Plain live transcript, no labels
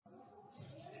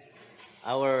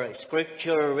Our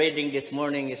scripture reading this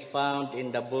morning is found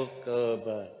in the book of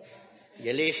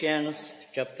Galatians,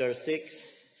 chapter 6,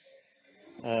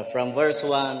 from verse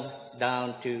 1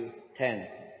 down to 10.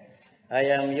 I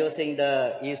am using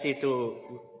the easy to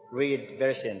read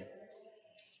version.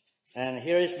 And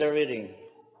here is the reading.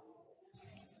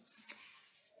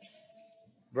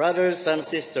 Brothers and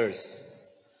sisters,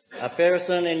 a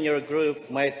person in your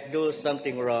group might do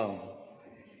something wrong.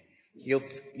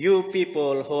 You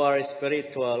people who are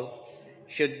spiritual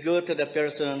should go to the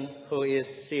person who is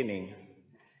sinning.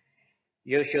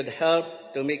 You should help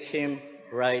to make him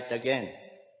right again.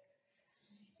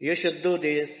 You should do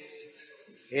this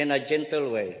in a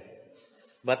gentle way,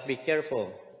 but be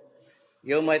careful.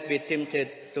 You might be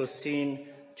tempted to sin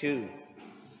too.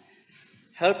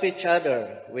 Help each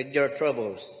other with your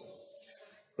troubles.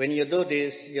 When you do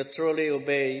this, you truly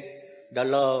obey the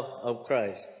law of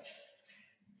Christ.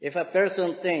 If a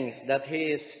person thinks that he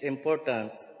is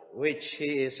important, which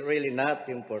he is really not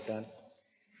important,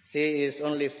 he is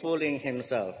only fooling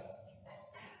himself.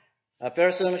 A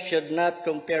person should not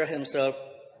compare himself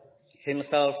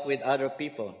with other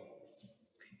people.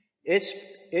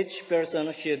 Each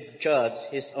person should judge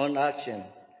his own action.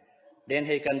 Then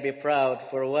he can be proud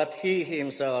for what he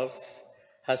himself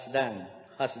has done.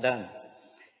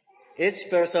 Each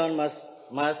person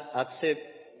must accept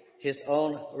his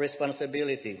own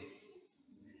responsibility.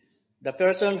 The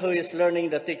person who is learning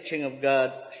the teaching of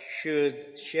God should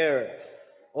share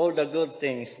all the good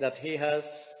things that he has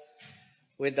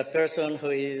with the person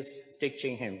who is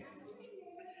teaching him.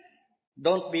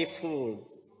 Don't be fooled.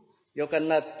 You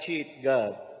cannot cheat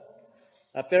God.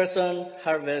 A person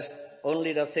harvests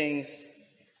only the things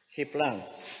he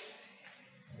plants.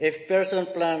 If person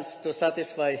plants to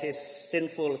satisfy his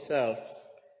sinful self,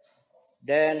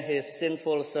 then his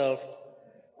sinful self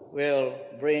will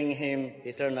bring him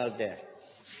eternal death.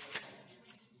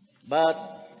 But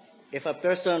if a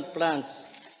person plants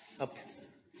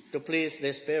to please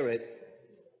the Spirit,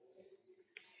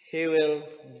 he will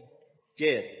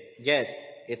get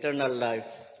eternal life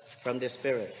from the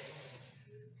Spirit.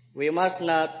 We must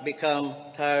not become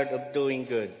tired of doing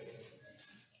good.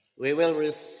 We will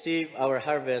receive our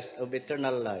harvest of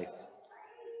eternal life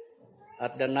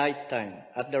at the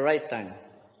right time.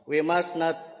 We must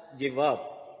not give up.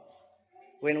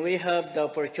 When we have the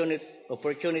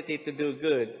opportunity to do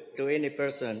good to any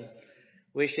person,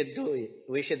 we should do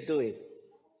it.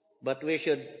 But we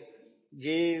should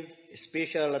give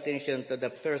special attention to the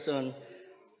person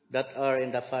that are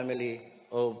in the family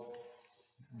of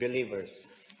believers.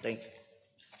 Thank you.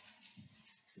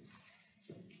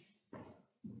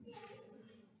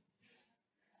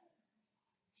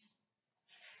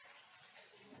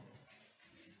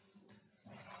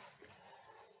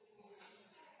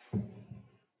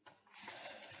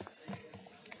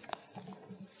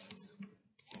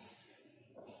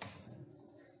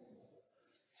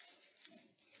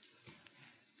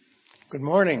 Good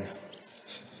morning.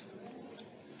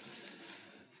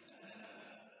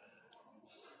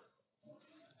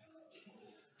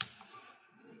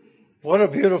 What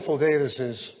a beautiful day this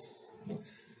is.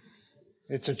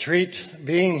 It's a treat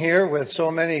being here with so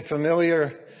many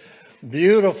familiar,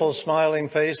 beautiful, smiling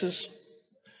faces.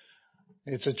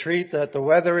 It's a treat that the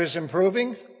weather is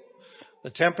improving.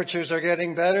 The temperatures are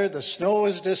getting better. The snow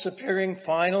is disappearing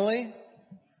finally.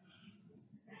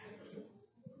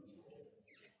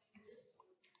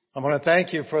 I want to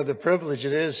thank you for the privilege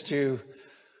it is to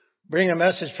bring a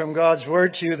message from God's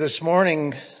Word to you this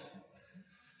morning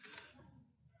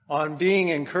on being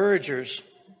encouragers.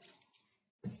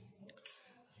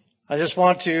 I just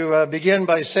want to begin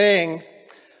by saying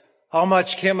how much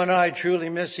Kim and I truly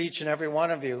miss each and every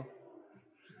one of you.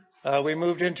 We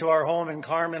moved into our home in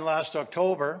Carmen last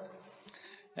October,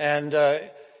 and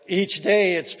each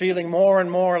day it's feeling more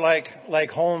and more like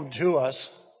home to us.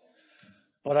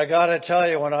 But I got to tell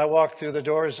you, when I walked through the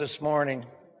doors this morning,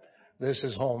 this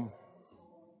is home.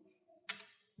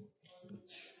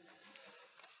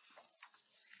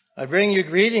 I bring you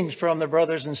greetings from the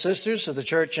brothers and sisters of the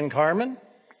church in Carmen.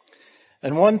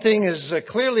 And one thing is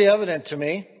clearly evident to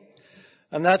me,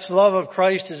 and that's the love of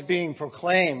Christ is being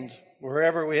proclaimed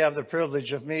wherever we have the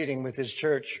privilege of meeting with His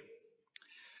church.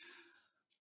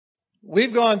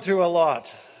 We've gone through a lot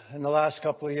in the last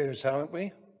couple of years, haven't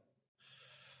we?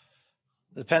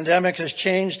 The pandemic has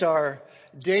changed our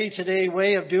day-to-day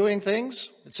way of doing things.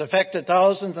 It's affected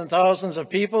thousands and thousands of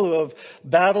people who have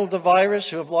battled the virus,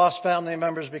 who have lost family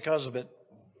members because of it.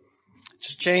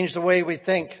 It's changed the way we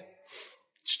think.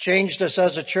 It's changed us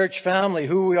as a church family,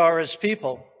 who we are as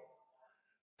people.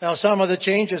 Now, some of the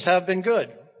changes have been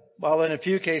good, while in a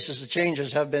few cases the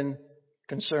changes have been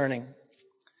concerning.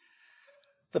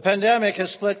 The pandemic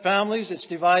has split families, it's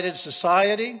divided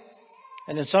society,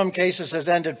 and in some cases has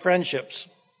ended friendships.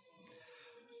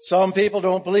 Some people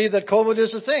don't believe that COVID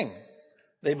is a thing.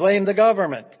 They blame the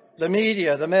government, the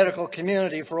media, the medical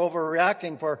community for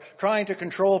overreacting, for trying to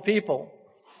control people,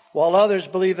 while others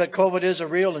believe that COVID is a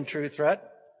real and true threat.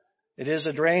 It is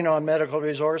a drain on medical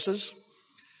resources.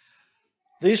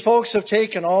 These folks have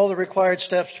taken all the required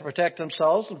steps to protect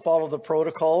themselves and follow the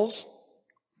protocols,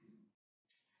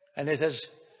 and it has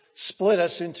split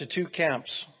us into two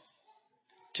camps.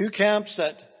 Two camps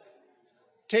that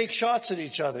take shots at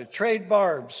each other, trade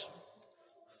barbs.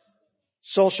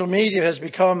 Social media has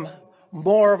become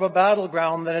more of a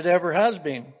battleground than it ever has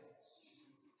been.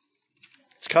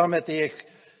 It's come at the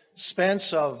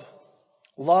expense of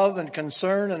love and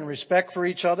concern and respect for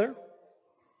each other.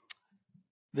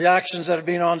 The actions that have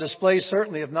been on display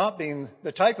certainly have not been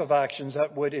the type of actions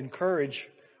that would encourage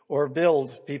or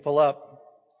build people up.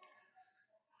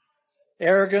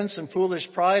 Arrogance and foolish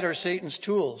pride are Satan's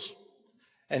tools,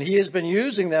 and he has been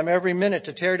using them every minute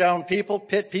to tear down people,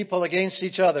 pit people against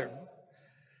each other.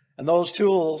 And those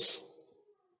tools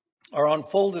are on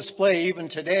full display even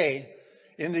today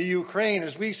in the Ukraine,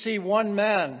 as we see one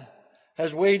man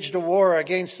has waged a war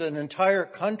against an entire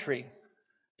country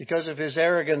because of his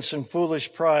arrogance and foolish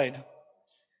pride.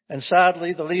 And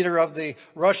sadly, the leader of the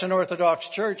Russian Orthodox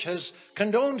Church has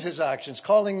condoned his actions,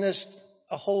 calling this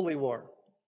a holy war.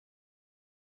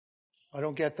 I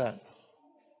don't get that.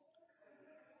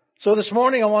 So this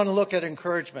morning I want to look at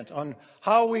encouragement, on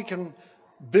how we can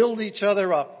build each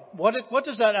other up. What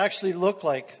does that actually look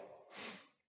like?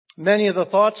 Many of the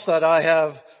thoughts that I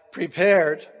have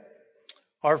prepared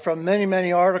are from many,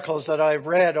 many articles that I've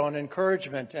read on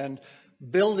encouragement and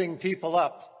building people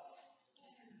up.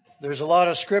 There's a lot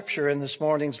of scripture in this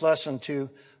morning's lesson to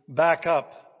back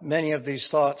up many of these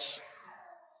thoughts.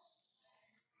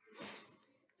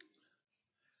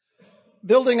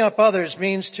 Building up others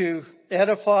means to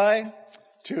edify,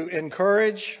 to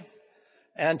encourage,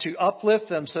 and to uplift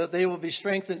them so that they will be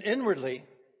strengthened inwardly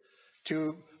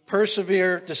to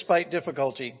persevere despite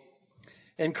difficulty.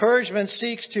 Encouragement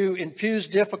seeks to infuse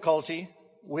difficulty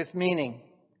with meaning.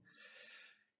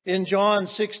 In John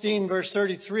 16, verse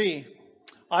 33,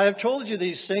 I have told you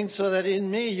these things so that in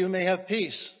me you may have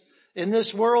peace. In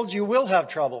this world you will have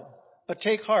trouble, but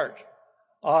take heart.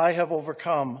 I have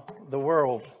overcome the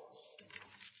world.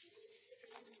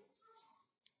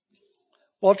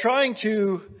 While trying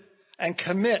to and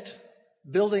commit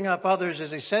building up others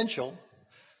is essential,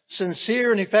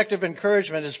 sincere and effective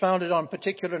encouragement is founded on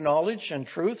particular knowledge and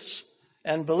truths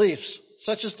and beliefs,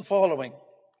 such as the following.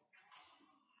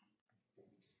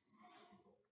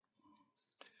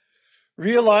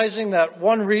 Realizing that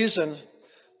one reason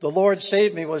the Lord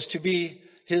saved me was to be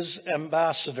His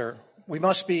ambassador. We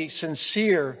must be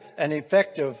sincere and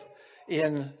effective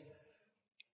in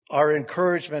our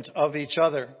encouragement of each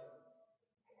other.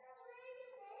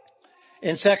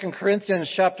 In 2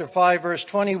 Corinthians chapter 5, verse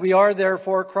 20, we are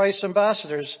therefore Christ's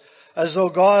ambassadors, as though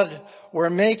God were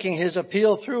making His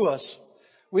appeal through us.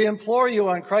 We implore you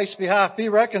on Christ's behalf, be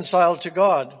reconciled to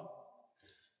God.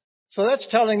 So that's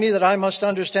telling me that I must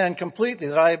understand completely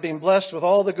that I have been blessed with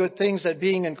all the good things that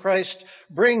being in Christ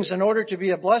brings in order to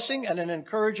be a blessing and an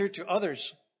encourager to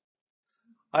others.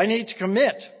 I need to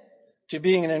commit to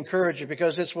being an encourager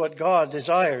because it's what God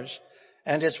desires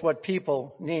and it's what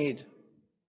people need.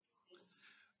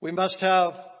 We must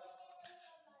have...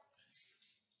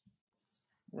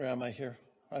 Where am I here?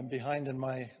 I'm behind in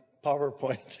my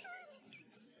PowerPoint.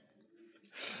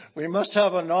 We must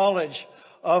have a knowledge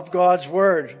of God's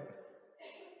Word.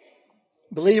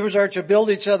 Believers are to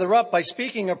build each other up by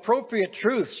speaking appropriate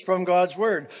truths from God's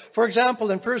Word. For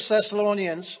example, in 1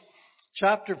 Thessalonians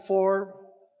chapter 4,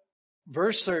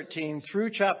 verse 13 through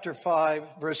chapter 5,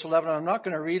 verse 11, I'm not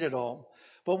going to read it all.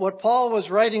 But what Paul was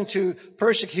writing to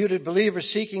persecuted believers,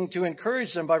 seeking to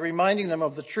encourage them by reminding them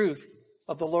of the truth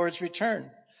of the Lord's return.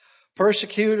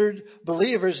 Persecuted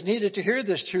believers needed to hear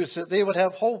this truth so that they would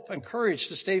have hope and courage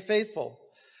to stay faithful.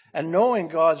 And knowing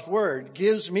God's Word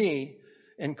gives me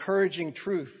encouraging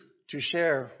truth to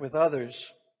share with others.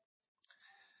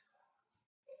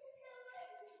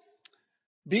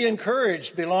 Be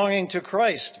encouraged belonging to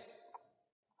Christ.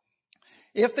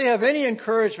 If they have any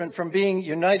encouragement from being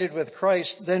united with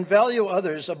Christ, then value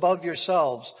others above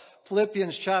yourselves.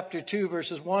 Philippians chapter 2,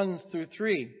 verses 1 through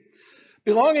 3.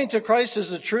 Belonging to Christ is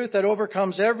the truth that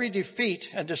overcomes every defeat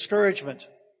and discouragement.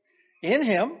 In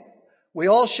Him, we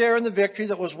all share in the victory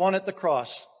that was won at the cross.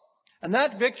 And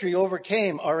that victory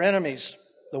overcame our enemies,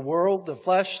 the world, the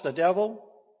flesh, the devil,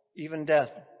 even death.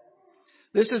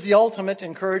 This is the ultimate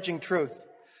encouraging truth.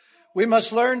 We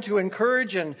must learn to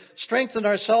encourage and strengthen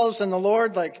ourselves in the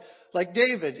Lord like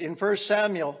David in 1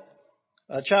 Samuel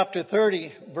chapter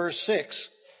 30, verse 6,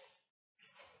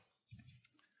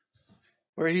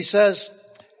 where he says,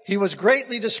 "He was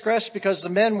greatly distressed because the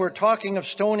men were talking of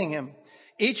stoning him.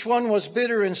 Each one was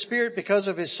bitter in spirit because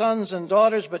of his sons and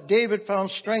daughters, but David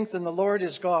found strength in the Lord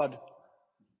his God."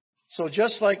 So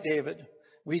just like David,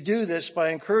 we do this by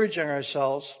encouraging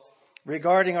ourselves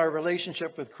regarding our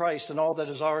relationship with Christ and all that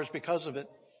is ours because of it.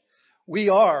 We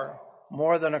are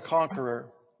more than a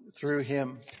conqueror through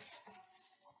him.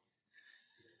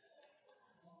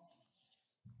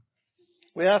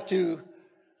 We have to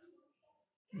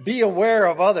be aware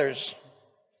of others.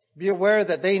 Be aware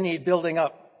that they need building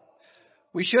up.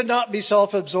 We should not be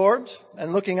self-absorbed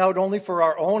and looking out only for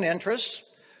our own interests.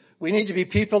 We need to be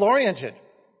people-oriented.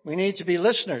 We need to be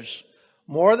listeners,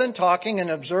 more than talking and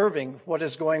observing what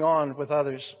is going on with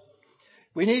others.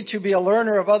 We need to be a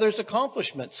learner of others'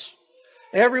 accomplishments.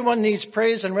 Everyone needs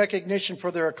praise and recognition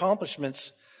for their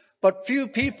accomplishments, but few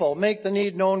people make the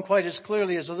need known quite as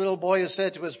clearly as a little boy has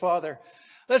said to his father,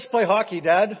 "Let's play hockey,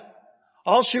 Dad.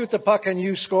 I'll shoot the puck and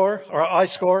you score, or I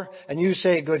score, and you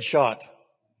say good shot."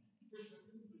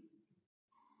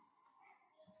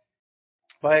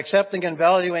 By accepting and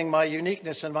valuing my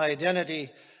uniqueness and my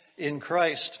identity in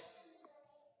Christ,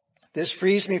 this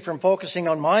frees me from focusing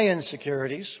on my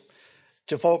insecurities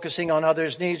to focusing on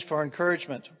others' needs for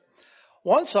encouragement.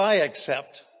 Once I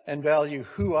accept and value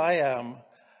who I am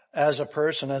as a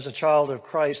person, as a child of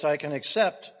Christ, I can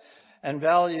accept and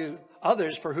value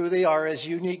others for who they are as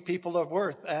unique people of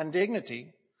worth and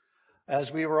dignity,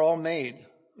 as we were all made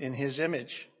in his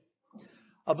image.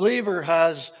 A believer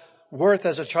has worth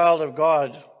as a child of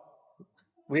God.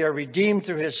 We are redeemed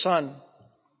through his Son.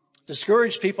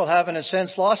 Discouraged people have, in a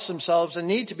sense, lost themselves and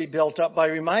need to be built up by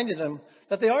reminding them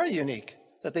that they are unique,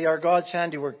 that they are God's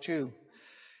handiwork too.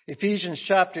 Ephesians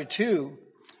chapter 2,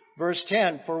 verse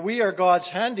 10, "For we are God's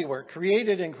handiwork,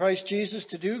 created in Christ Jesus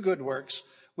to do good works,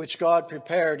 which God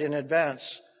prepared in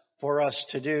advance for us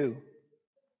to do."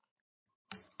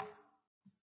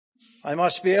 I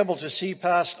must be able to see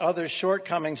past others'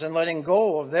 shortcomings and letting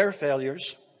go of their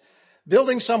failures.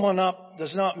 Building someone up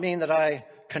does not mean that I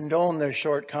condone their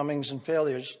shortcomings and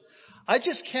failures. I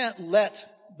just can't let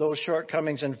those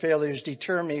shortcomings and failures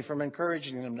deter me from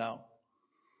encouraging them now.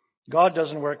 God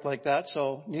doesn't work like that,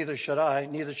 so neither should I,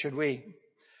 neither should we.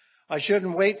 I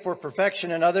shouldn't wait for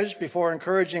perfection in others before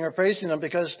encouraging or praising them,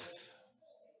 because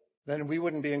then we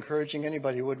wouldn't be encouraging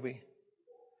anybody, would we?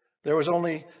 There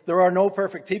are no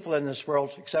perfect people in this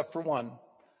world except for one,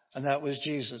 and that was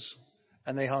Jesus,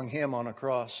 and they hung him on a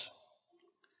cross.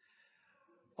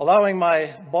 Allowing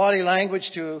my body language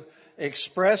to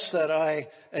express that I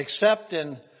accept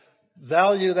and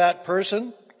value that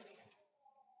person,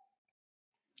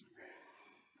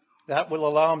 that will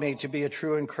allow me to be a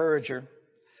true encourager.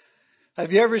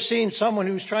 Have you ever seen someone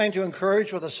who's trying to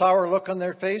encourage with a sour look on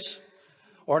their face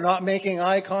or not making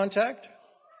eye contact?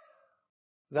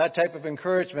 That type of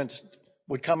encouragement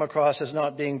would come across as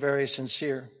not being very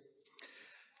sincere.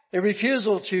 A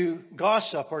refusal to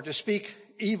gossip or to speak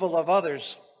evil of others.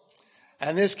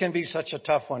 And this can be such a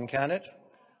tough one, can it?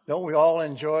 Don't we all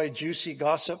enjoy juicy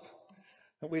gossip?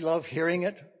 Don't we love hearing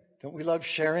it? Don't we love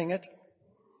sharing it?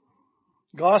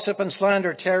 Gossip and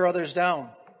slander tear others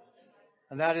down.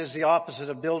 And that is the opposite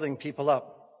of building people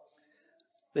up.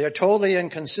 They are totally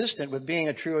inconsistent with being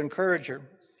a true encourager.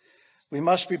 We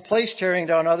must replace tearing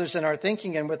down others in our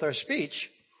thinking and with our speech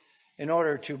in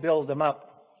order to build them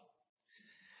up.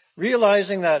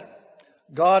 Realizing that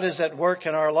God is at work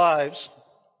in our lives,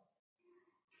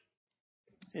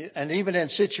 and even in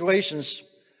situations,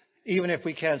 even if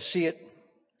we can't see it.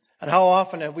 And how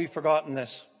often have we forgotten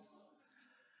this?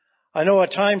 I know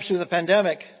at times through the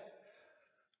pandemic,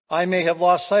 I may have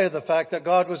lost sight of the fact that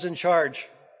God was in charge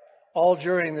all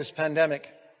during this pandemic.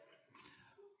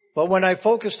 But when I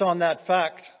focused on that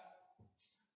fact,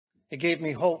 it gave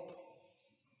me hope.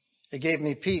 It gave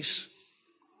me peace.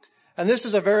 And this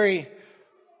is a very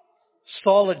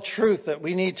solid truth that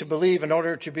we need to believe in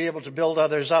order to be able to build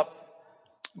others up.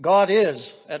 God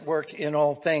is at work in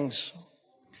all things.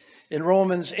 In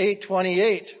Romans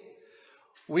 8:28,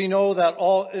 we know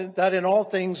that in all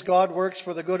things God works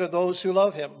for the good of those who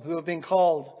love him, who have been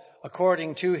called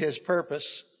according to his purpose.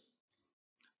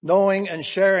 Knowing and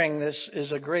sharing this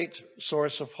is a great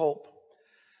source of hope.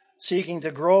 Seeking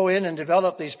to grow in and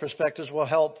develop these perspectives will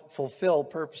help fulfill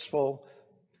purposeful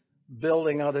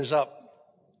building others up.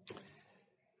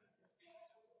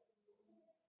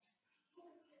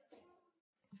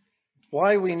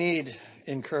 Why we need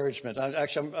encouragement.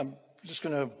 I'm just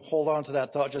going to hold on to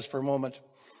that thought just for a moment.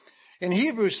 In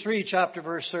Hebrews 3, chapter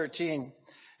verse 13,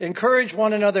 encourage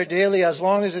one another daily as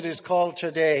long as it is called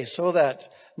today, so that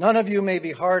none of you may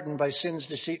be hardened by sin's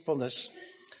deceitfulness.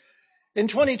 In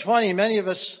 2020, many of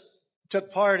us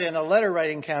took part in a letter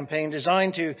writing campaign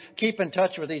designed to keep in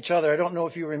touch with each other. I don't know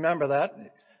if you remember that.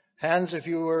 Hands, if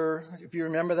you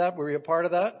remember that, were you a part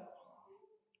of that?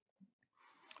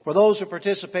 For those who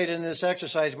participated in this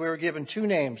exercise, we were given 2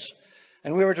 names,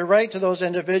 and we were to write to those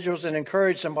individuals and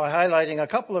encourage them by highlighting a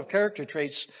couple of character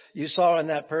traits you saw in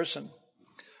that person.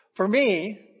 For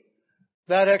me,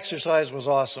 that exercise was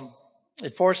awesome.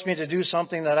 It forced me to do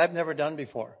something that I've never done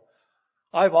before.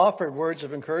 I've offered words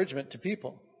of encouragement to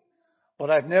people, but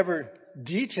I've never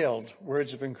detailed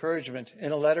words of encouragement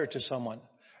in a letter to someone.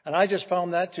 And I just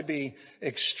found that to be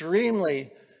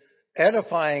extremely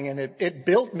edifying, and it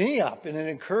built me up and it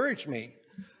encouraged me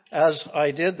as I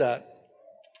did that.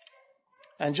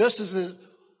 And just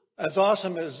as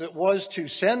awesome as it was to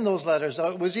send those letters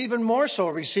out, it was even more so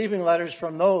receiving letters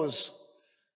from those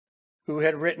who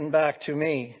had written back to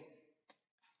me.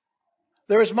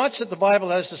 There is much that the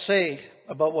Bible has to say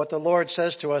about what the Lord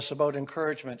says to us about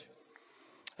encouragement.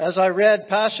 As I read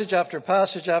passage after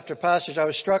passage after passage, I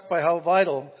was struck by how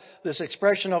vital this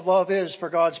expression of love is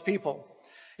for God's people.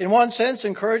 In one sense,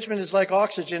 encouragement is like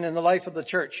oxygen in the life of the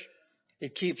church.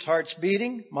 It keeps hearts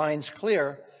beating, minds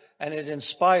clear, and it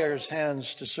inspires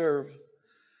hands to serve.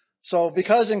 So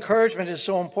because encouragement is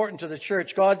so important to the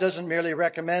church, God doesn't merely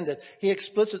recommend it. He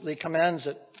explicitly commands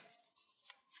it.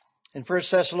 In 1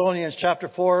 Thessalonians chapter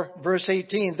 4, verse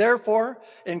 18, therefore,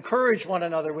 encourage one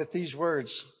another with these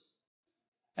words.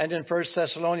 And in 1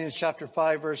 Thessalonians chapter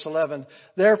 5, verse 11,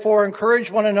 therefore, encourage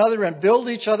one another and build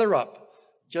each other up,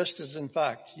 just as in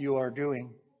fact you are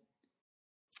doing.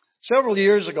 Several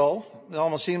years ago, it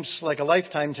almost seems like a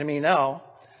lifetime to me now,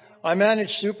 I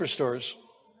managed superstores.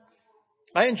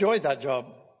 I enjoyed that job,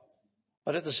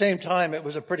 but at the same time, it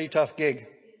was a pretty tough gig.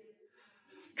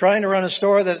 Trying to run a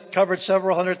store that covered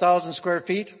several 100,000 square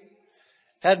feet,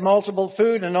 had multiple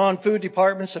food and non-food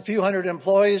departments, a few hundred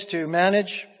employees to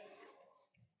manage.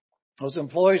 Those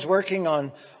employees working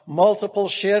on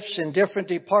multiple shifts in different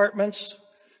departments,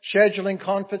 scheduling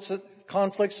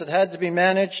conflicts that had to be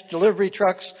managed, delivery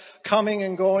trucks coming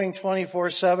and going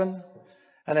 24/7,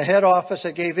 and a head office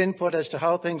that gave input as to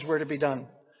how things were to be done.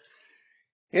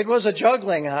 It was a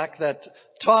juggling act that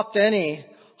topped any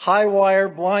high wire,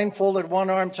 blindfolded, one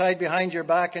arm tied behind your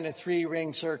back in a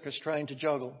 3-ring circus trying to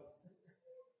juggle.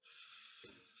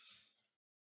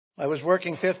 I was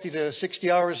working 50 to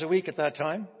 60 hours a week at that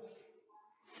time.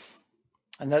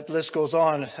 And that list goes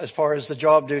on as far as the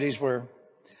job duties were.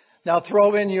 Now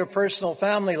throw in your personal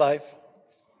family life.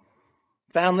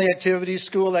 Family activities,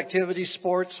 school activities,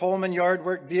 sports, home and yard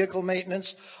work, vehicle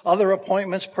maintenance, other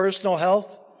appointments, personal health,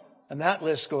 and that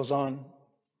list goes on.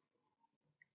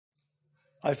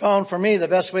 I found for me the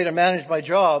best way to manage my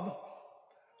job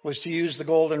was to use the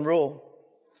golden rule.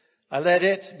 I let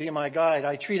it be my guide.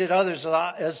 I treated others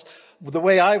as the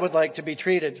way I would like to be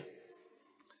treated.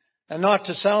 And not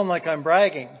to sound like I'm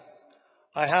bragging,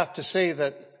 I have to say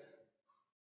that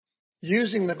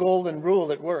using the golden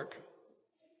rule at work,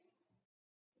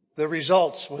 the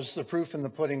results was the proof in the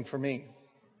pudding for me.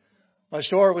 My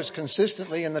store was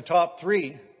consistently in the top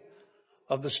 3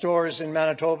 of the stores in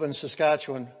Manitoba and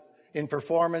Saskatchewan in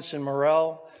performance, in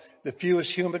morale, the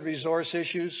fewest human resource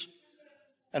issues,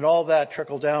 and all that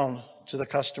trickled down to the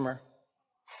customer.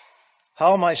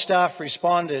 How my staff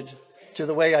responded to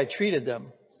the way I treated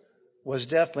them was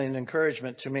definitely an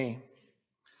encouragement to me.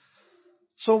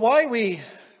 So why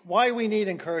we need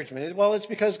encouragement? Well, it's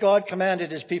because God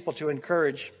commanded His people to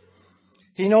encourage.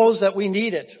 He knows that we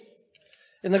need it.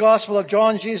 In the Gospel of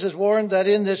John, Jesus warned that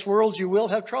in this world you will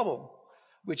have trouble,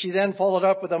 which He then followed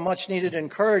up with a much needed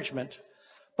encouragement.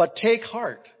 But take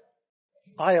heart,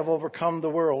 I have overcome the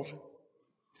world.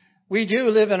 We do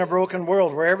live in a broken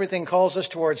world where everything calls us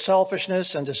towards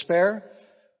selfishness and despair.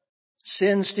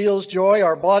 Sin steals joy,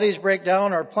 our bodies break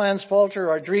down, our plans falter,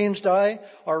 our dreams die,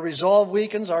 our resolve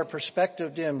weakens, our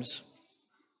perspective dims.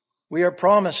 We are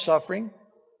promised suffering.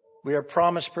 We are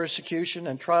promised persecution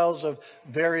and trials of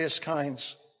various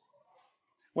kinds.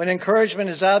 When encouragement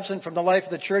is absent from the life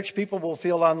of the church, people will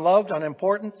feel unloved,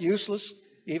 unimportant, useless,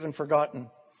 even forgotten.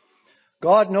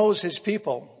 God knows His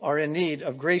people are in need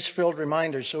of grace-filled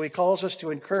reminders, so He calls us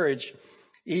to encourage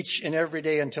each and every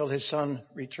day until His Son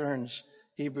returns.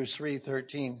 Hebrews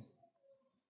 3:13.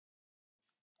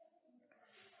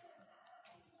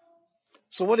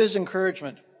 So what is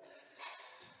encouragement?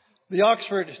 The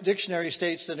Oxford Dictionary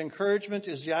states that encouragement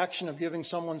is the action of giving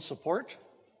someone support,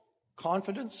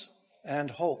 confidence,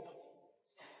 and hope.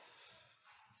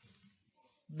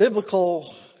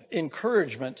 Biblical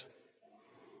encouragement,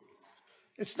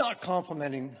 it's not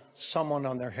complimenting someone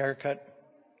on their haircut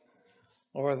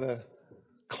or the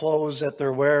clothes that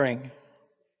they're wearing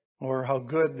or how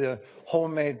good the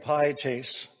homemade pie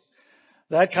tastes.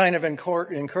 That kind of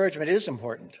encouragement is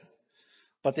important.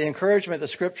 But the encouragement the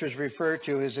Scriptures refer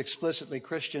to is explicitly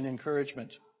Christian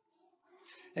encouragement.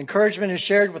 Encouragement is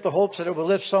shared with the hopes that it will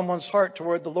lift someone's heart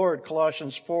toward the Lord,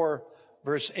 Colossians 4,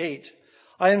 verse 8.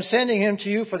 I am sending him to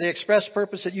you for the express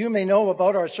purpose that you may know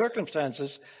about our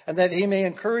circumstances and that he may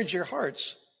encourage your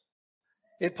hearts.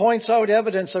 It points out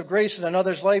evidence of grace in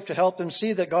another's life to help them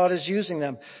see that God is using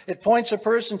them. It points a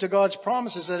person to God's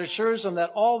promises that assures them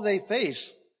that all they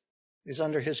face is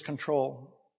under his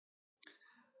control.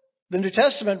 The New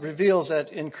Testament reveals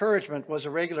that encouragement was a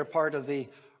regular part of the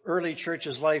early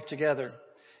church's life together.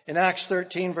 In Acts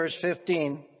 13, verse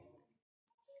 15,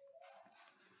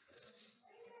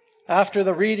 after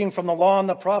the reading from the law and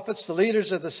the prophets, the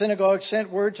leaders of the synagogue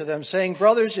sent word to them, saying,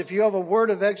 brothers, if you have a word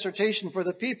of exhortation for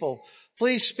the people,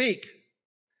 please speak.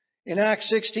 In Acts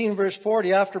 16, verse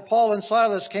 40, after Paul and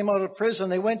Silas came out of prison,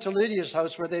 they went to Lydia's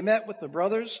house where they met with the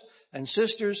brothers and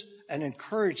sisters and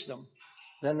encouraged them.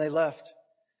 Then they left.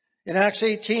 In Acts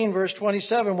 18, verse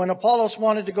 27, when Apollos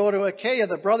wanted to go to Achaia,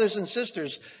 the brothers and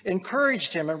sisters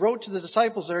encouraged him and wrote to the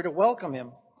disciples there to welcome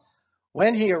him.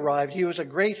 When he arrived, he was a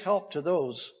great help to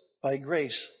those by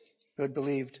grace who had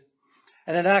believed.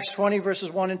 And in Acts 20,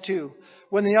 verses 1 and 2,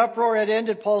 when the uproar had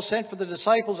ended, Paul sent for the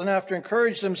disciples and after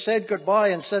encouraged them, said goodbye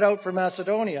and set out for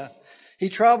Macedonia.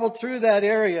 He traveled through that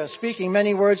area, speaking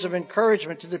many words of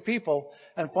encouragement to the people,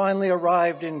 and finally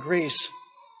arrived in Greece.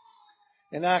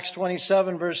 In Acts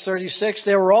 27, verse 36,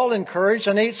 they were all encouraged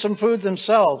and ate some food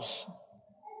themselves.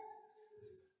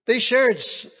 They shared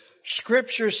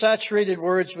Scripture-saturated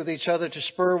words with each other to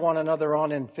spur one another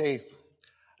on in faith.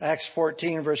 Acts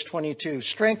 14, verse 22,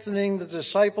 strengthening the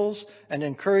disciples and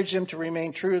encourage them to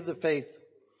remain true to the faith.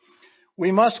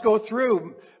 We must go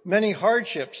through many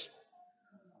hardships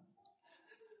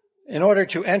in order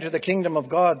to enter the kingdom of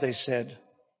God, they said.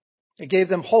 It gave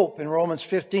them hope in Romans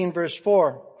 15, verse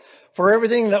 4. For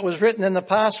everything that was written in the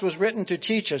past was written to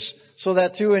teach us, so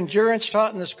that through endurance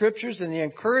taught in the Scriptures and the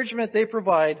encouragement they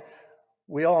provide,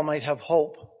 we all might have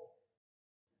hope.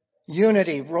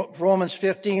 Unity, Romans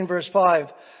 15, verse 5.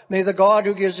 May the God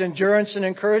who gives endurance and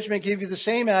encouragement give you the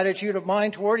same attitude of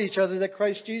mind toward each other that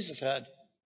Christ Jesus had.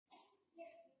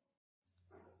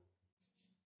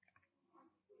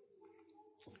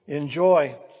 In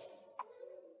joy.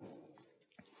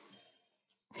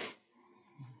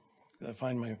 Gotta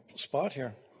find my spot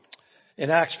here.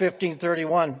 In Acts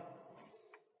 15:31,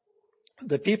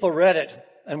 the people read it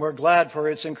and were glad for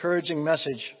its encouraging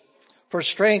message. For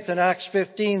strength in Acts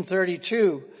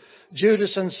 15:32,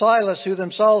 Judas and Silas, who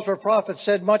themselves were prophets,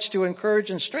 said much to encourage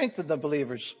and strengthen the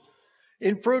believers.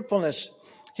 In fruitfulness,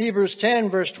 Hebrews 10,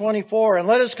 verse 24, and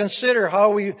let us consider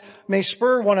how we may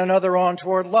spur one another on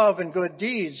toward love and good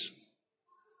deeds.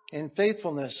 In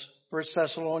faithfulness, 1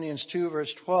 Thessalonians 2,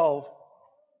 verse 12,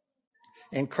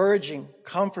 encouraging,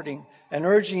 comforting, and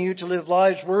urging you to live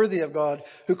lives worthy of God,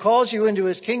 who calls you into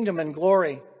his kingdom and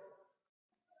glory.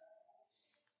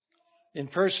 In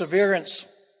perseverance,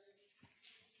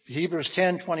 Hebrews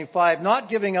 10:25, not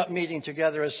giving up meeting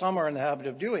together as some are in the habit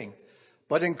of doing,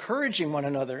 but encouraging one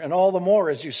another, and all the more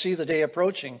as you see the day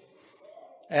approaching,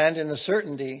 and in the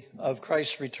certainty of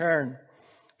Christ's return.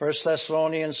 1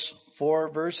 Thessalonians 4,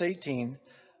 verse 18,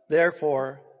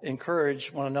 therefore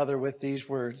encourage one another with these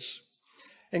words.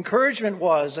 Encouragement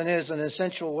was and is an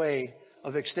essential way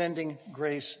of extending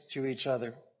grace to each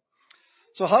other.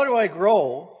 So how do I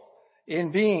grow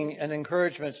in being an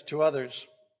encouragement to others?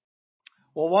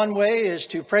 Well, one way is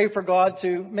to pray for God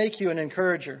to make you an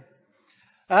encourager.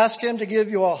 Ask him to give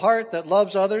you a heart that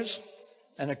loves others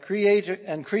and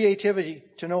creativity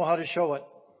to know how to show it.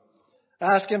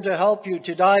 Ask him to help you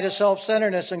to die to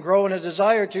self-centeredness and grow in a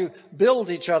desire to build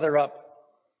each other up.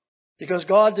 Because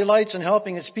God delights in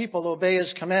helping his people obey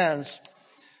his commands.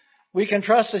 We can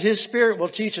trust that his Spirit will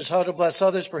teach us how to bless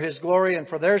others for his glory and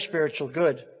for their spiritual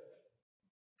good.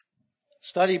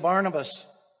 Study Barnabas.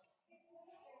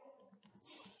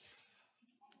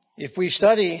 If we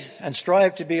study and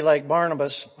strive to be like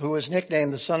Barnabas, who was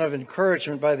nicknamed the son of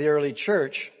encouragement by the early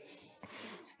church,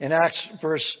 in Acts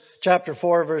chapter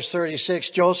 4, verse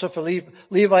 36, Joseph, a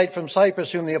Levite from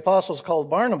Cyprus, whom the apostles called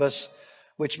Barnabas,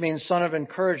 which means son of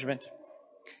encouragement.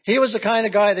 He was the kind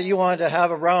of guy that you wanted to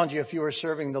have around you if you were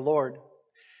serving the Lord.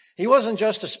 He wasn't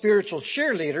just a spiritual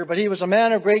cheerleader, but he was a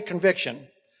man of great conviction,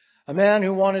 a man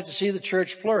who wanted to see the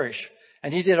church flourish,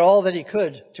 and he did all that he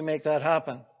could to make that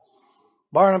happen.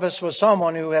 Barnabas was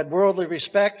someone who had worldly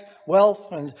respect, wealth,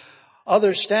 and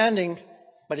Others standing,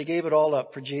 but he gave it all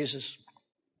up for Jesus.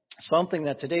 Something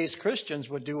that today's Christians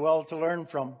would do well to learn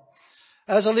from.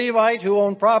 As a Levite who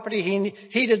owned property, he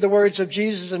heeded the words of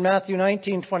Jesus in Matthew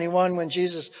 19:21 when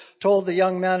Jesus told the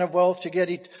young man of wealth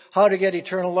how to get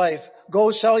eternal life.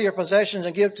 Go sell your possessions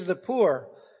and give to the poor,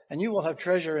 and you will have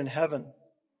treasure in heaven.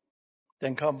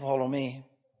 Then come follow me.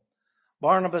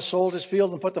 Barnabas sold his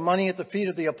field and put the money at the feet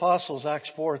of the apostles,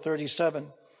 Acts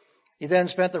 4:37. He then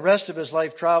spent the rest of his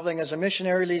life traveling as a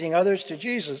missionary, leading others to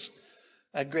Jesus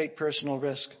at great personal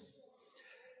risk.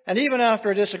 And even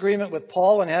after a disagreement with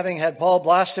Paul and having had Paul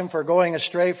blast him for going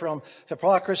astray from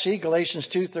hypocrisy, Galatians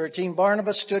 2:13,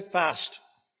 Barnabas stood fast.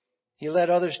 He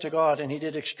led others to God and he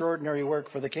did extraordinary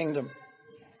work for the kingdom.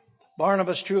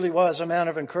 Barnabas truly was a man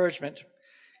of encouragement.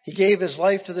 He gave his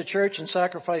life to the church and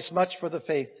sacrificed much for the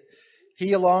faith.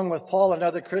 He, along with Paul and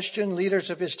other Christian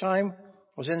leaders of his time,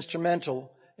 was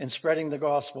instrumental in spreading the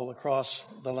gospel across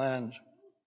the land.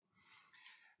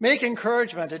 Make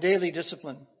encouragement a daily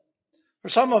discipline. For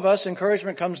some of us,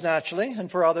 encouragement comes naturally, and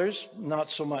for others, not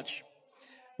so much.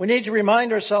 We need to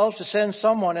remind ourselves to send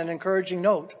someone an encouraging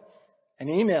note, an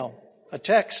email, a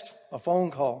text, a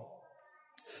phone call.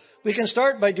 We can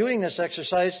start by doing this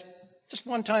exercise just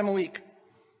one time a week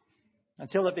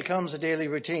until it becomes a daily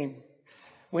routine.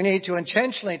 We need to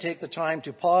intentionally take the time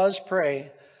to pause,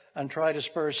 pray, and try to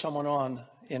spur someone on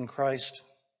in Christ.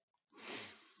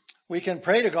 We can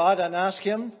pray to God and ask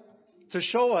Him to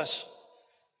show us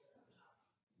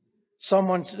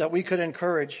someone that we could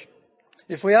encourage.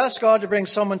 If we ask God to bring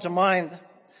someone to mind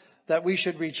that we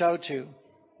should reach out to,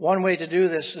 one way to do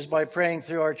this is by praying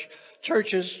through our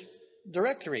church's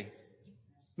directory.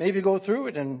 Maybe go through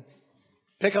it and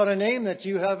pick out a name that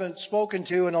you haven't spoken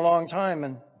to in a long time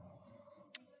and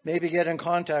maybe get in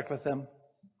contact with them.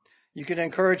 You can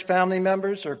encourage family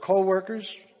members or co-workers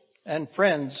and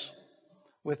friends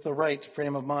with the right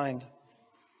frame of mind.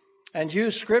 And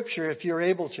use Scripture if you're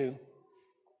able to.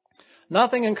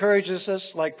 Nothing encourages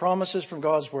us like promises from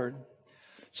God's Word.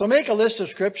 So make a list of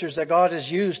Scriptures that God has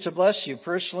used to bless you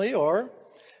personally, or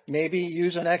maybe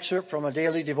use an excerpt from a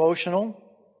daily devotional.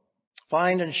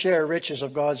 Find and share riches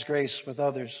of God's grace with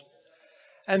others.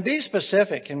 And be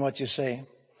specific in what you say.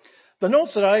 The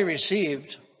notes that I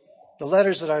received, the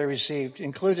letters that I received,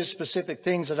 included specific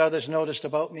things that others noticed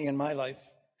about me in my life.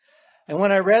 And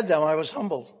when I read them, I was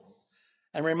humbled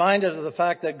and reminded of the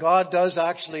fact that God does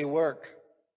actually work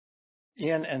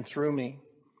in and through me.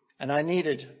 And I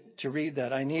needed to read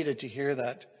that. I needed to hear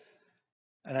that.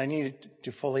 And I needed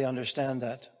to fully understand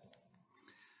that.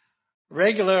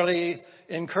 Regularly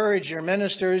encourage your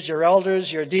ministers, your elders,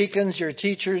 your deacons, your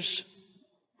teachers.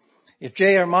 If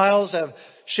Jay or Miles have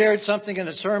shared something in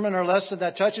a sermon or lesson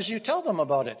that touches you, tell them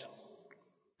about it.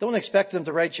 Don't expect them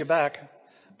to write you back,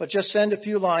 but just send a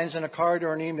few lines in a card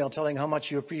or an email telling how much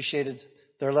you appreciated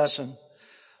their lesson.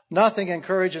 Nothing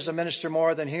encourages a minister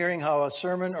more than hearing how a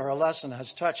sermon or a lesson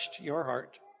has touched your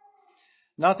heart.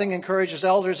 Nothing encourages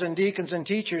elders and deacons and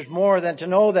teachers more than to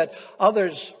know that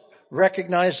others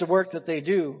recognize the work that they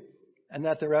do and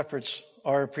that their efforts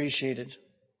are appreciated.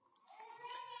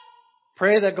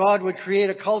 Pray that God would create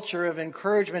a culture of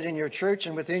encouragement in your church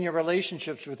and within your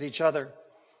relationships with each other.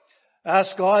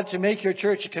 Ask God to make your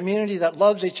church a community that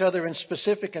loves each other in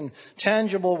specific and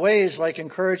tangible ways like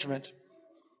encouragement.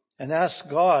 And ask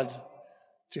God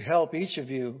to help each of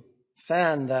you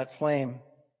fan that flame.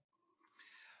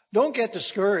 Don't get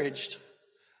discouraged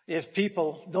if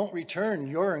people don't return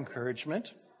your encouragement.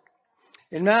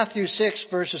 In Matthew 6,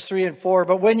 verses 3 and 4,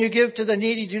 but when you give to the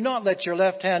needy, do not let your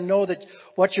left hand know that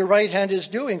what your right hand is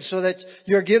doing, so that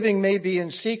your giving may be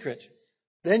in secret.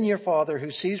 Then your Father,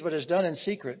 who sees what is done in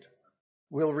secret,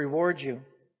 will reward you.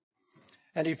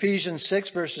 And Ephesians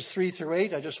 6, verses 3 through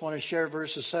 8, I just want to share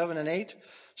verses 7 and 8.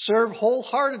 Serve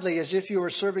wholeheartedly as if you were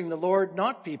serving the Lord,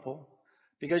 not people,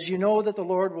 because you know that the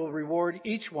Lord will reward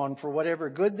each one for whatever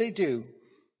good they do,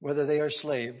 whether they are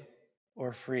slave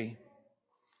or free.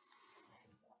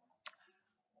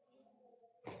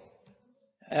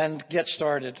 And get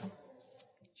started.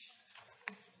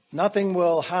 Nothing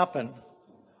will happen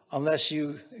unless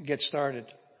you get started.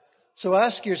 So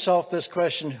ask yourself this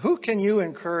question: who can you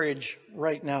encourage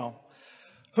right now?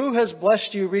 Who has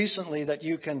blessed you recently that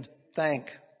you can thank?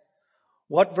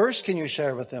 What verse can you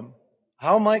share with them?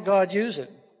 How might God use it?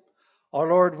 Our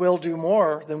Lord will do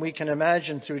more than we can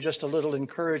imagine through just a little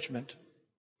encouragement.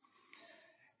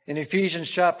 In Ephesians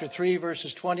chapter 3,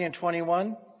 verses 20 and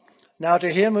 21, now to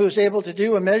Him who is able to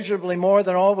do immeasurably more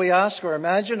than all we ask or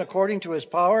imagine, according to His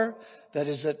power that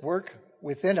is at work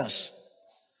within us.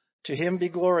 To Him be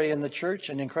glory in the church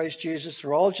and in Christ Jesus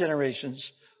through all generations,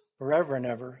 forever and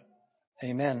ever.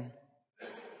 Amen.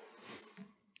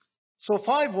 So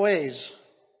 5 ways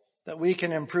that we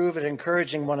can improve at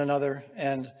encouraging one another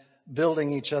and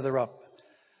building each other up.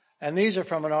 And these are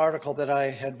from an article that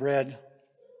I had read.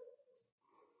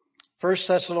 1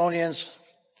 Thessalonians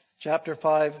chapter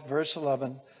 5, verse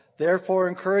 11. Therefore,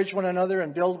 encourage one another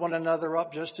and build one another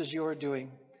up just as you are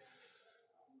doing.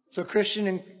 So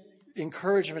Christian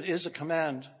encouragement is a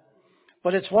command.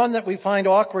 But it's one that we find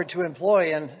awkward to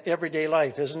employ in everyday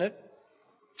life, isn't it?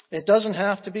 It doesn't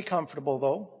have to be comfortable,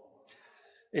 though.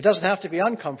 It doesn't have to be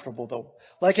uncomfortable, though.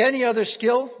 Like any other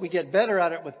skill, we get better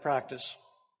at it with practice.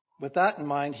 With that in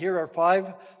mind, here are 5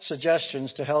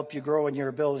 suggestions to help you grow in your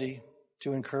ability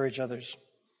to encourage others.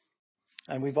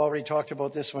 And we've already talked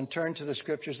about this one. Turn to the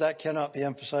Scriptures. That cannot be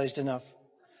emphasized enough.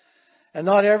 And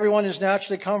not everyone is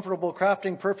naturally comfortable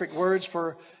crafting perfect words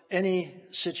for any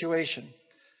situation.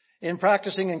 In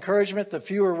practicing encouragement, the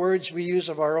fewer words we use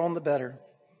of our own, the better.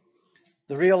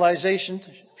 The realization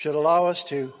should allow us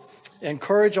to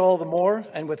encourage all the more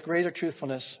and with greater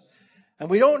truthfulness. And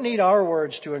we don't need our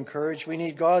words to encourage. We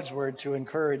need God's word to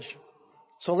encourage.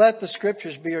 So let the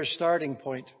Scriptures be your starting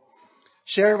point.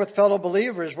 Share with fellow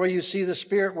believers where you see the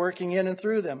Spirit working in and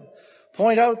through them.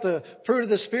 Point out the fruit of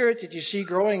the Spirit that you see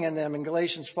growing in them in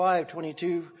Galatians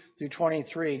 5:22 through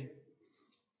 23.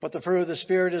 But the fruit of the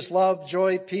Spirit is love,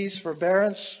 joy, peace,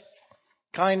 forbearance,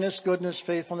 kindness, goodness,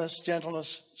 faithfulness,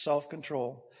 gentleness,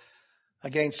 self-control.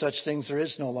 Against such things there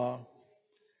is no law.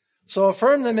 So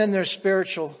affirm them in their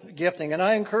spiritual gifting. And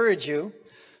I encourage you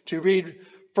to read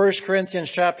 1 Corinthians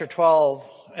chapter 12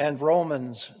 and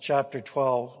Romans chapter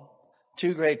 12.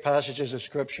 2 great passages of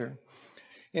Scripture.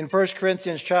 In 1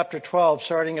 Corinthians chapter 12,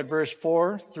 starting at verse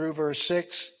 4 through verse 6,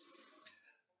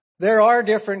 there are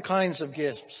different kinds of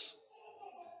gifts,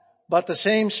 but the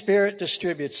same Spirit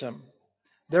distributes them.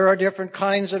 There are different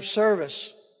kinds of service,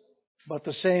 but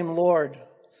the same Lord.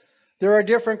 There are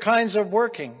different kinds of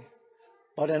working,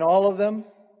 but in all of them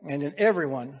and in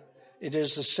everyone, it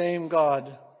is the same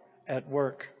God at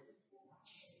work.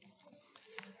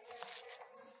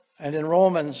 And in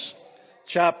Romans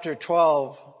chapter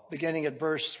 12, beginning at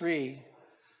verse 3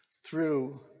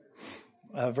 through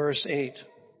verse 8.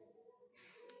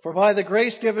 For by the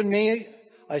grace given me,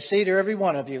 I say to every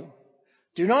one of you,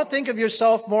 do not think of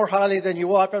yourself more highly than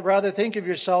you ought, but rather think of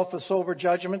yourself with sober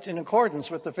judgment in accordance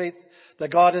with the faith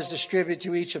that God has distributed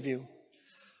to each of you.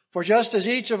 For just as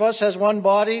each of us has one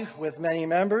body with many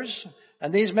members,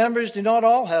 and these members do not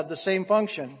all have the same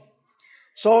function,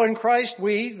 so in Christ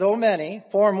we, though many,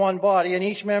 form one body, and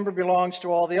each member belongs to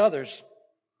all the others.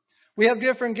 We have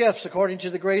different gifts according to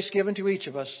the grace given to each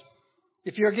of us.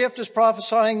 If your gift is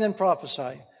prophesying, then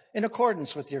prophesy in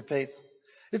accordance with your faith.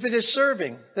 If it is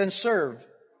serving, then serve.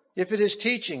 If it is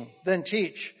teaching, then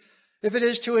teach. If it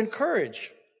is to encourage,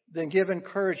 then give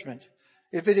encouragement.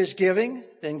 If it is giving,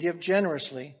 then give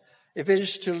generously. If it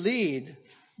is to lead,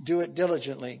 do it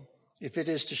diligently. If it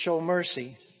is to show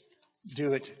mercy,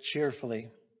 do it cheerfully.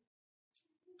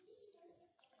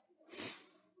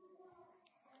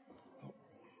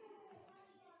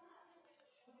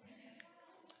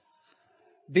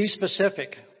 Be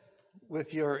specific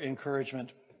with your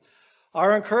encouragement.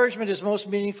 Our encouragement is most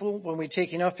meaningful when we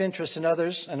take enough interest in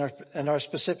others and are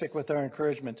specific with our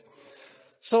encouragement.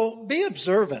 So be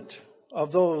observant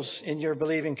of those in your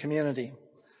believing community.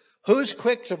 Who's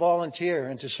quick to volunteer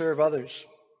and to serve others?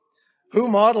 Who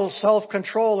models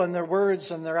self-control in their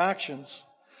words and their actions?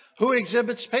 Who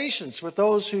exhibits patience with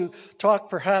those who talk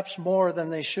perhaps more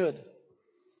than they should?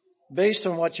 Based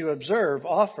on what you observe,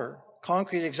 offer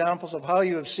concrete examples of how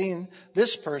you have seen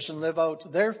this person live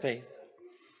out their faith.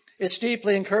 It's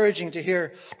deeply encouraging to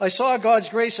hear, I saw God's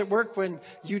grace at work when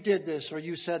you did this or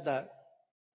you said that.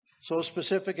 So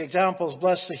specific examples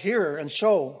bless the hearer and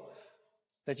show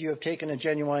that you have taken a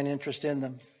genuine interest in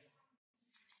them.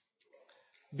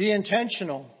 Be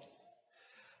intentional.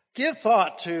 Give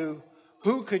thought to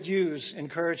who could use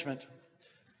encouragement.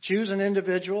 Choose an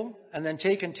individual and then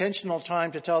take intentional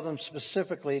time to tell them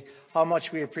specifically how much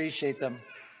we appreciate them.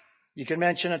 You can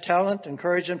mention a talent,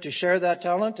 encourage them to share that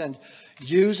talent and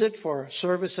use it for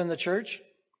service in the church.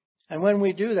 And when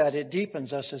we do that, it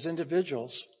deepens us as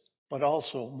individuals, but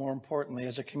also, more importantly,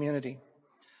 as a community.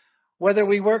 Whether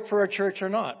we work for a church or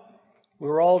not,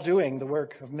 we're all doing the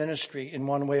work of ministry in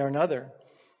one way or another.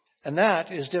 And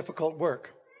that is difficult work.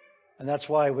 And that's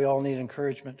why we all need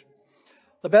encouragement.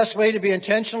 The best way to be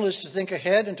intentional is to think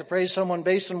ahead and to praise someone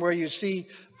based on where you see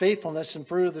faithfulness and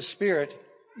fruit of the Spirit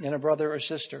in a brother or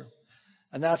sister.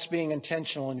 And that's being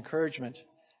intentional encouragement.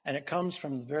 And it comes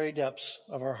from the very depths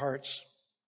of our hearts.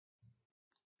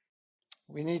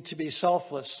 We need to be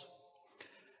selfless.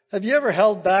 Have you ever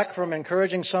held back from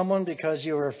encouraging someone because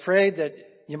you were afraid that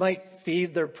You might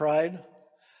feed their pride.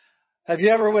 Have you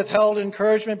ever withheld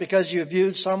encouragement because you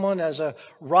viewed someone as a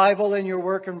rival in your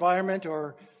work environment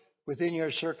or within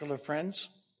your circle of friends?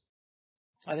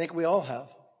 I think we all have.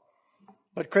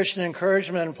 But Christian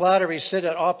encouragement and flattery sit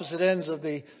at opposite ends of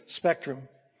the spectrum.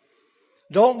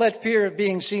 Don't let fear of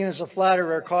being seen as a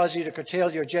flatterer cause you to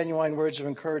curtail your genuine words of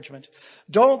encouragement.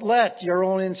 Don't let your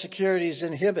own insecurities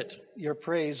inhibit your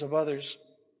praise of others.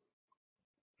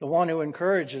 The one who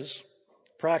encourages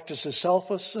practices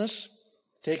selflessness,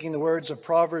 taking the words of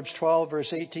Proverbs 12,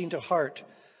 verse 18 to heart.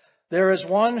 There is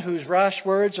one whose rash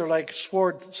words are like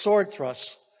sword thrusts,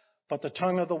 but the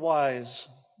tongue of the wise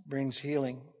brings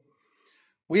healing.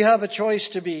 We have a choice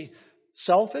to be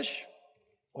selfish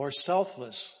or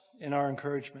selfless in our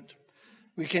encouragement.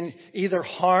 We can either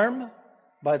harm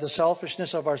by the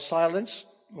selfishness of our silence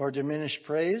or diminish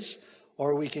praise,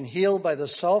 or we can heal by the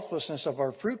selflessness of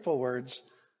our fruitful words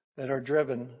that are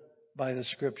driven by the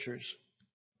Scriptures.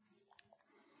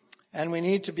 And we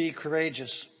need to be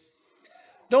courageous.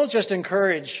 Don't just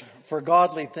encourage for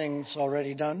godly things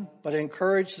already done, but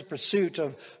encourage the pursuit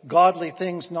of godly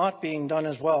things not being done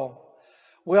as well.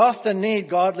 We often need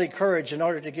godly courage in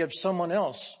order to give someone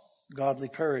else godly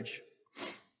courage.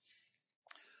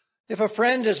 If a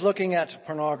friend is looking at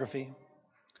pornography,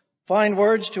 find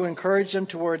words to encourage them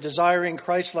toward desiring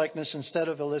Christ-likeness instead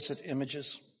of illicit images.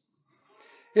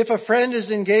 If a friend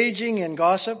is engaging in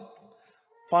gossip,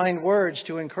 find words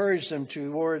to encourage them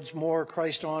towards more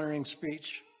Christ-honoring speech.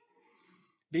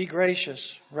 Be gracious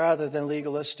rather than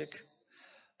legalistic.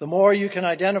 The more you can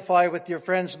identify with your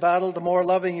friend's battle, the more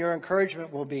loving your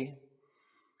encouragement will be.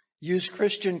 Use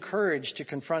Christian courage to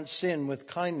confront sin with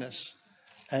kindness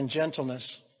and gentleness.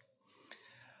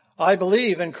 I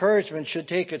believe encouragement should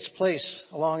take its place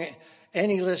along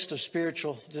any list of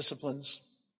spiritual disciplines.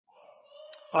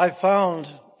 I've found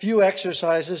few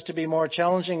exercises to be more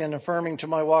challenging and affirming to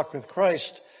my walk with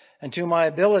Christ and to my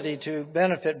ability to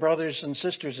benefit brothers and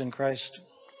sisters in Christ.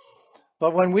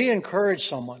 But when we encourage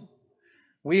someone,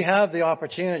 we have the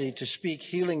opportunity to speak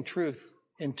healing truth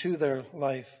into their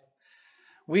life.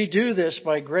 We do this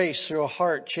by grace through a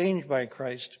heart changed by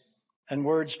Christ and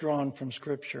words drawn from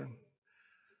Scripture.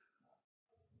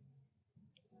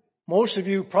 Most of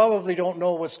you probably don't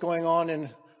know what's going on in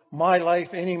my life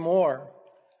any more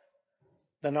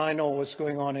than I know what's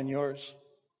going on in yours.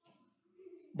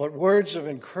 But words of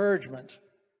encouragement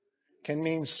can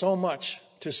mean so much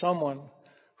to someone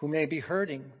who may be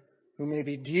hurting, who may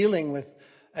be dealing with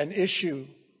an issue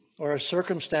or a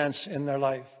circumstance in their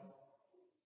life.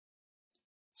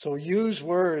 So use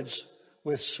words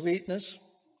with sweetness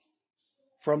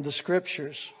from the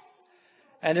Scriptures.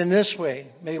 And in this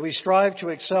way, may we strive to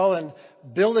excel in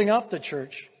building up the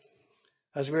church,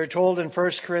 as we are told in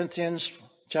 1 Corinthians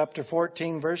chapter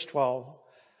 14, verse 12.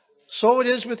 So it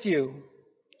is with you.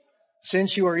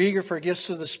 Since you are eager for gifts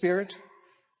of the Spirit,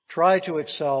 try to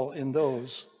excel in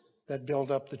those that build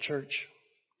up the church.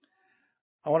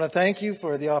 I want to thank you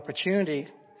for the opportunity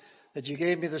that you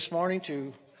gave me this morning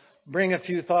to bring a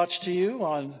few thoughts to you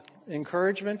on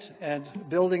encouragement and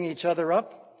building each other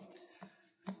up.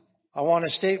 I want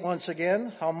to state once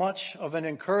again how much of an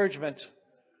encouragement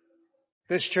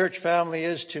this church family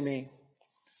is to me.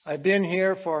 I've been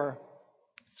here for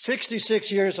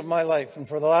 66 years of my life, and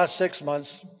for the last 6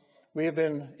 months, we have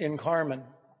been in Carmen.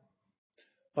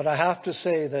 But I have to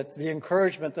say that the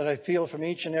encouragement that I feel from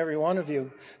each and every one of you,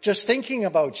 just thinking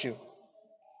about you,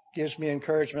 gives me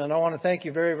encouragement. And I want to thank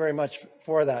you very, very much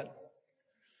for that.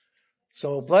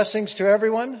 So blessings to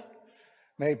everyone.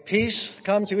 May peace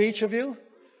come to each of you,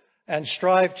 and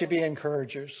strive to be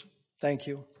encouragers. Thank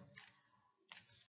you.